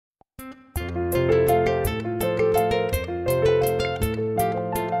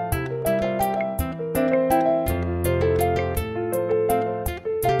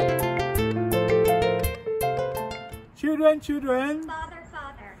Children, children. Father,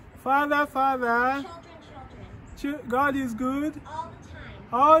 father. Father, father. Children, children. God is good. All the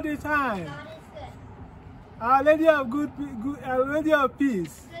time. All the time. God is good. Our Lady of Our Lady of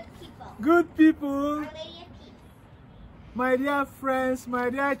Peace. Good people. Good people. Our Lady of Peace. My dear friends, my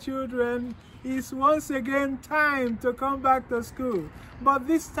dear children, it's once again time to come back to school. But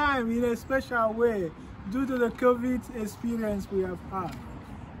this time in a special way due to the COVID experience we have had.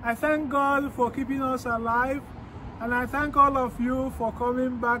 I thank God for keeping us alive, and I thank all of you for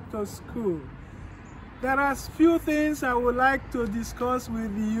coming back to school. There are few things I would like to discuss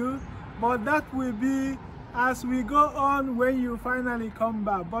with you, but that will be as we go on when you finally come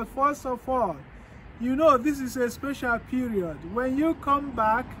back. But first of all, you know this is a special period. When you come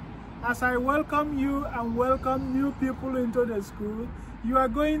back, as I welcome you and welcome new people into the school, you are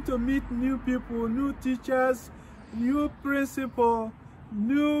going to meet new people, new teachers, new principal,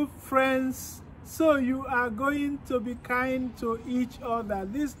 new friends. So you are going to be kind to each other.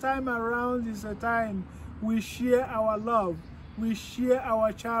 This time around is a time we share our love, we share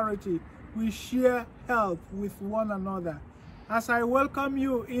our charity, we share help with one another. As I welcome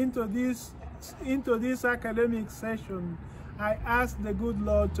you into this academic session, I ask the good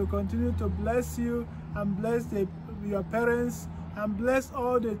Lord to continue to bless you and bless your parents and bless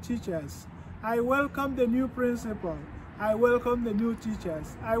all the teachers. I welcome the new principal. I welcome the new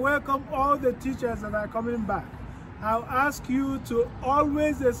teachers. I welcome all the teachers that are coming back. I'll ask you to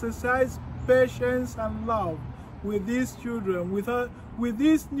always exercise patience and love with these children, with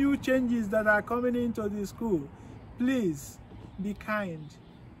these new changes that are coming into the school. Please be kind,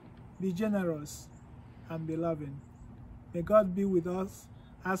 be generous, and be loving. May God be with us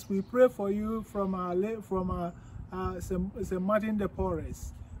as we pray for you from St. Martin de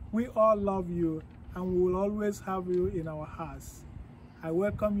Porres. We all love you, and we will always have you in our hearts. I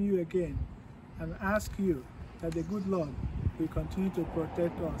welcome you again and ask you that the good Lord will continue to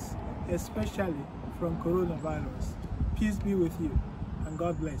protect us, especially from coronavirus. Peace be with you, and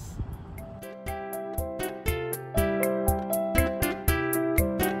God bless.